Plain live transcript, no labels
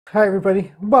Hi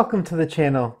everybody, welcome to the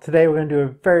channel. Today we're going to do a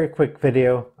very quick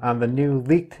video on the new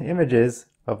leaked images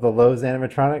of the Lowes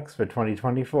Animatronics for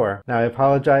 2024. Now I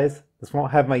apologize, this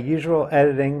won't have my usual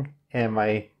editing and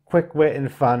my quick wit and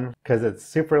fun because it's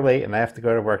super late and I have to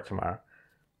go to work tomorrow.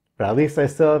 But at least I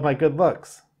still have my good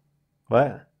looks.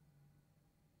 What?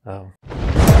 Oh.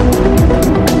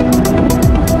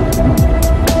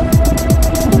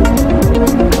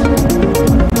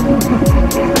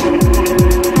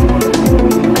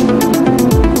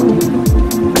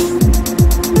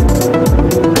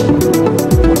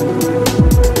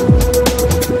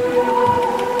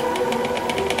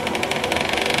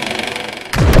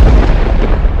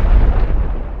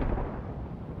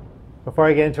 Before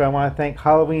I get into it, I want to thank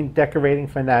Halloween Decorating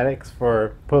Fanatics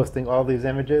for posting all these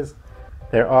images.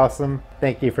 They're awesome.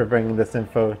 Thank you for bringing this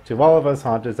info to all of us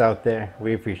haunters out there.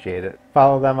 We appreciate it.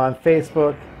 Follow them on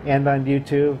Facebook and on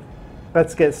YouTube.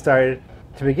 Let's get started.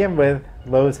 To begin with,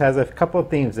 Lowes has a couple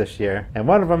themes this year, and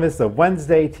one of them is the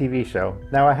Wednesday TV show.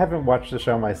 Now, I haven't watched the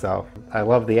show myself. I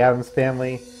love the Addams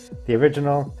Family, the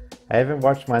original. I haven't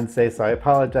watched Wednesday, so I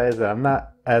apologize that I'm not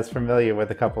as familiar with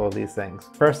a couple of these things.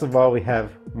 First of all, we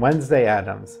have Wednesday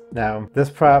Addams. Now, this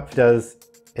prop does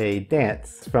a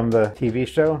dance from the TV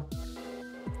show.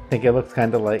 I think it looks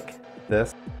kind of like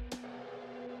this.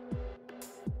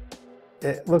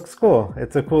 It looks cool.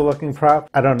 It's a cool looking prop.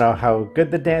 I don't know how good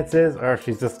the dance is or if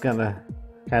she's just gonna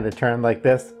kind of turn like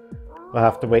this. We'll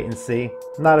have to wait and see.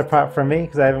 Not a prop for me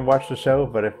because I haven't watched the show,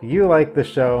 but if you like the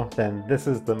show, then this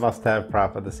is the must-have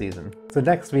prop of the season. So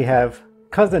next we have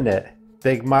Cousin It.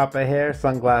 Big mop of hair,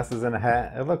 sunglasses, and a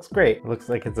hat. It looks great. It looks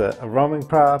like it's a roaming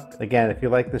prop. Again, if you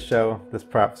like the show, this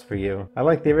prop's for you. I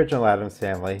like the original Addams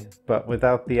Family, but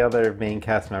without the other main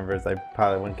cast members, I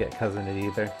probably wouldn't get Cousin It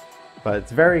either. But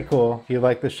it's very cool. If you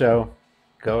like the show,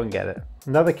 go and get it.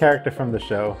 Another character from the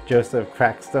show, Joseph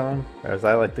Crackstone, or as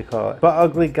I like to call it, but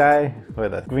ugly guy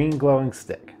with a green glowing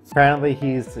stick. Apparently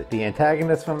he's the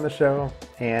antagonist from the show,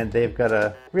 and they've got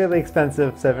a really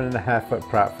expensive 7.5 foot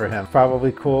prop for him.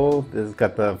 Probably cool. He's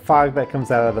got the fog that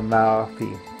comes out of the mouth.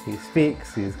 He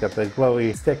speaks. He's got the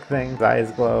glowy stick thing. His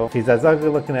eyes glow. If he's as ugly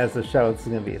looking as the show, it's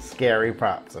going to be a scary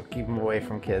prop, so keep him away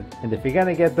from kids. And if you're going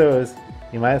to get those,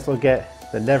 you might as well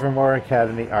get the Nevermore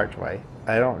Academy archway.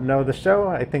 I don't know the show.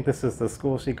 I think this is the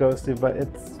school she goes to, but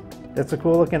it's a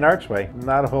cool looking archway.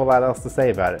 Not a whole lot else to say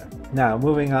about it. Now,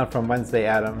 moving on from Wednesday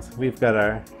Addams, we've got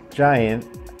our giant,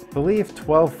 I believe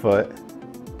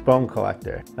 12-foot bone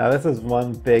collector. Now this is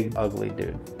one big ugly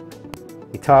dude.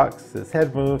 He talks, his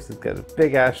head moves, he's got a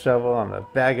big ass shovel and a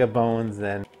bag of bones,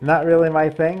 and not really my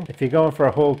thing. If you're going for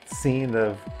a whole scene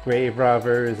of grave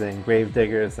robbers and grave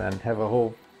diggers and have a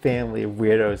whole family of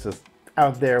weirdos just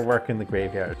out there working the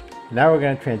graveyard. Now we're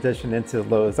going to transition into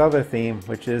Lowes' other theme,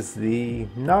 which is the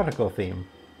nautical theme.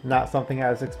 Not something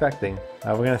I was expecting.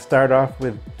 We're going to start off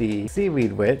with the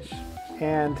Seaweed Witch,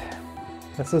 and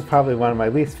this is probably one of my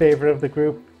least favorite of the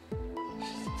group.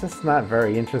 She's just not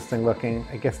very interesting looking.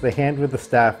 I guess the hand with the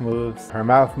staff moves, her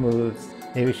mouth moves,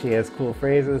 maybe she has cool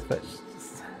phrases, but she's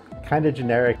just kind of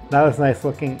generic. Not as nice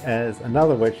looking as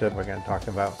another witch that we're going to talk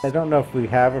about. I don't know if we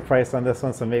have a price on this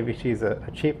one, so maybe she's a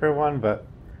cheaper one, but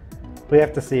we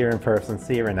have to see her in person,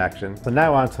 see her in action. So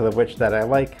now on to the witch that I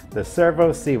like, the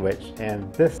Servo Sea Witch.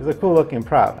 And this is a cool looking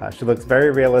prop. She looks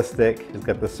very realistic. She's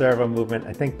got the servo movement.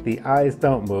 I think the eyes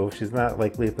don't move. She's not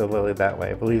like Lethal Lily that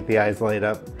way. I believe the eyes light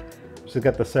up. She's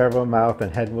got the servo mouth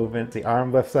and head movement. The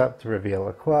arm lifts up to reveal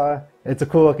a claw. It's a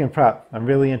cool looking prop. I'm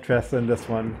really interested in this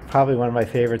one. Probably one of my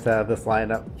favorites out of this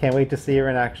lineup. Can't wait to see her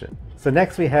in action. So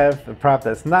next we have a prop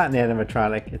that's not an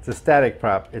animatronic. It's a static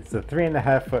prop. It's a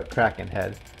 3.5 foot Kraken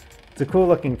head. It's a cool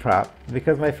looking prop.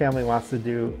 Because my family wants to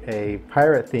do a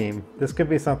pirate theme, this could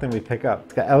be something we pick up.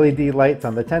 It's got LED lights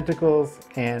on the tentacles,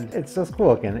 and it's just cool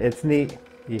looking. It's neat.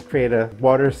 You create a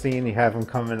water scene, you have them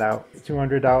coming out. It's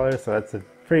 $200, so that's a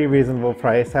pretty reasonable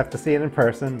price. Have to see it in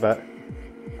person, but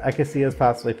I could see us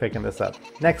possibly picking this up.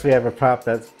 Next we have a prop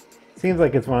that seems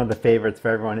like it's one of the favorites for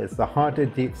everyone. It's the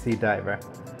Haunted Deep Sea Diver.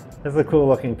 This is a cool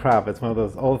looking prop. It's one of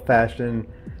those old-fashioned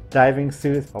diving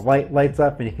suits. A light lights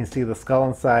up and you can see the skull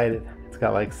inside. It's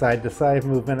got like side to side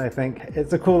movement, I think.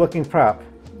 It's a cool looking prop.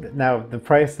 Now the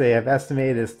price they have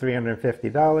estimated is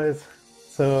 $350.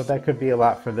 So that could be a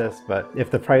lot for this, but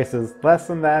if the price is less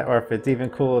than that, or if it's even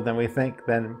cooler than we think,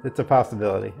 then it's a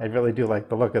possibility. I really do like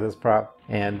the look of this prop.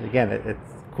 And again, it's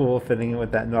cool fitting in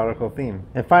with that nautical theme.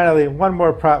 And finally, one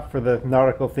more prop for the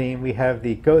nautical theme. We have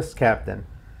the Ghost Captain.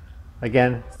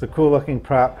 Again, it's a cool looking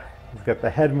prop. He's got the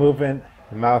head movement,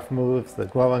 the mouth moves, the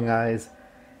glowing eyes,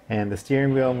 and the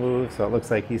steering wheel moves, so it looks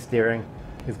like he's steering.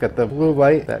 He's got the blue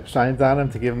light that shines on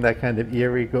him to give him that kind of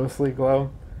eerie, ghostly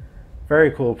glow.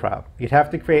 Very cool prop. You'd have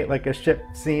to create like a ship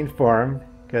scene for him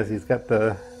because he's got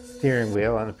the steering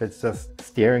wheel, and if it's just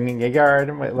steering in your yard,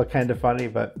 it might look kind of funny,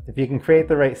 but if you can create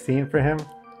the right scene for him,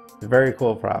 it's a very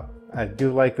cool prop. I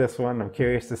do like this one. I'm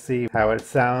curious to see how it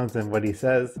sounds and what he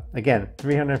says. Again,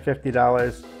 $350.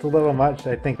 It's a little much.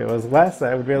 I think if it was less,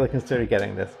 I would really consider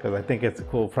getting this because I think it's a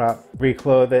cool prop.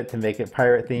 Reclothe it to make it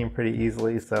pirate themed pretty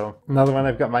easily. So another one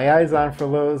I've got my eyes on for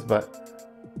Lowes, but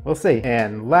we'll see.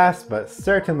 And last but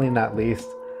certainly not least,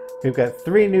 we've got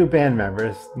 3 new band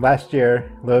members. Last year,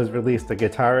 Lowes released a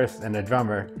guitarist and a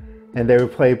drummer, and they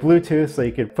would play Bluetooth so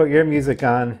you could put your music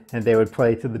on and they would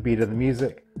play to the beat of the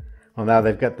music. Well, now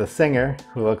they've got the singer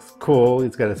who looks cool.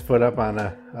 He's got his foot up on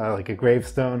like a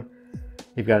gravestone.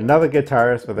 You've got another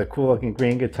guitarist with a cool looking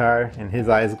green guitar and his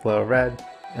eyes glow red.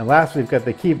 And last we've got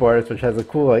the keyboardist, which has a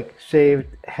cool like shaved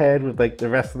head with like the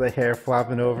rest of the hair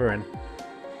flopping over, and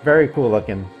very cool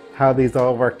looking. How these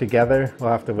all work together,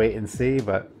 we'll have to wait and see,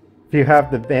 but if you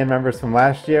have the band members from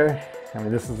last year, I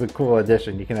mean, this is a cool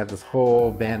addition. You can have this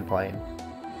whole band playing.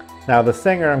 Now the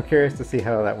singer, I'm curious to see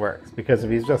how that works, because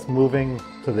if he's just moving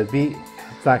to the beat,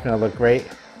 it's not going to look great.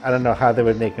 I don't know how they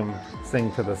would make him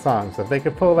sing to the song, so if they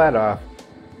could pull that off,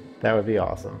 that would be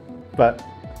awesome. But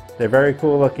they're very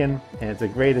cool looking, and it's a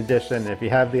great addition. If you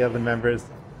have the other members,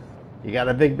 you got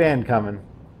a big band coming.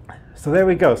 So there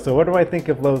we go. So what do I think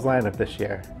of Lowes lineup this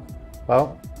year?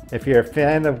 Well, if you're a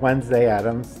fan of Wednesday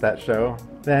Addams, that show,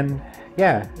 then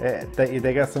yeah,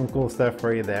 they got some cool stuff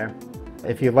for you there.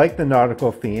 If you like the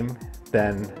nautical theme,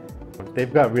 then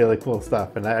they've got really cool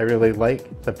stuff, and I really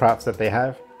like the props that they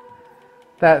have.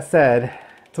 That said,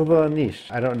 it's a little niche.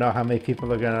 I don't know how many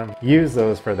people are gonna use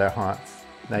those for their haunts.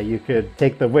 Now you could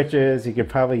take the witches, you could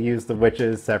probably use the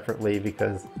witches separately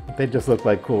because they just look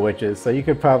like cool witches, so you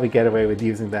could probably get away with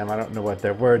using them. I don't know what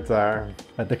their words are,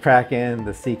 but the Kraken,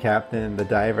 the Sea Captain, the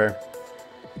Diver,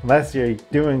 unless you're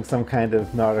doing some kind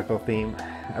of nautical theme,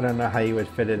 I don't know how you would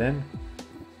fit it in,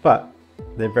 but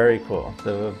they're very cool.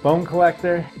 The Bone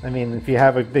Collector, I mean, if you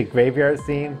have a big graveyard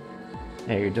scene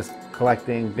and you're just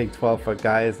collecting big 12-foot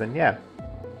guys, then yeah,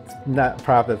 it's not a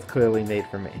prop that's clearly made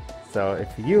for me. So if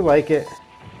you like it,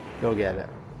 go get it.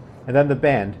 And then the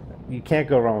band, you can't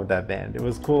go wrong with that band. It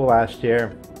was cool last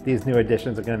year. These new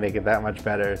additions are going to make it that much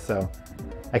better, so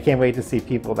I can't wait to see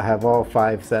people that have all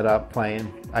 5 set up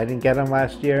playing. I didn't get them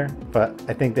last year, but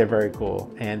I think they're very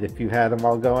cool, and if you had them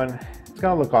all going, it's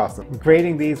gonna look awesome.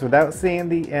 Grading these without seeing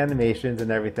the animations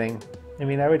and everything, I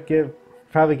mean, I would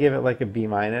probably give it like a B-.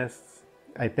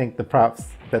 I think the props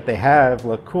that they have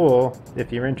look cool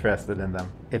if you're interested in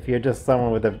them. If you're just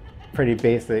someone with a pretty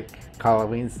basic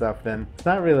Halloween stuff, then it's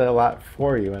not really a lot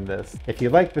for you in this. If you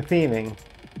like the theming,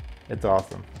 it's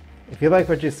awesome. If you like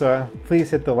what you saw,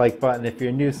 please hit the like button. If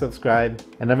you're new, subscribe.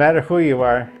 And no matter who you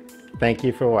are, thank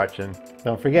you for watching.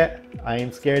 Don't forget, I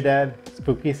am Scare Dad.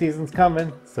 Spooky season's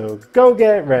coming, so go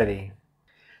get ready.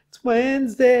 It's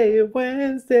Wednesday,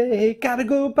 Wednesday, gotta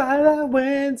go by that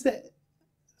Wednesday.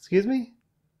 Excuse me?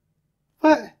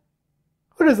 What?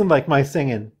 Who doesn't like my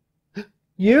singing?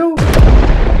 You?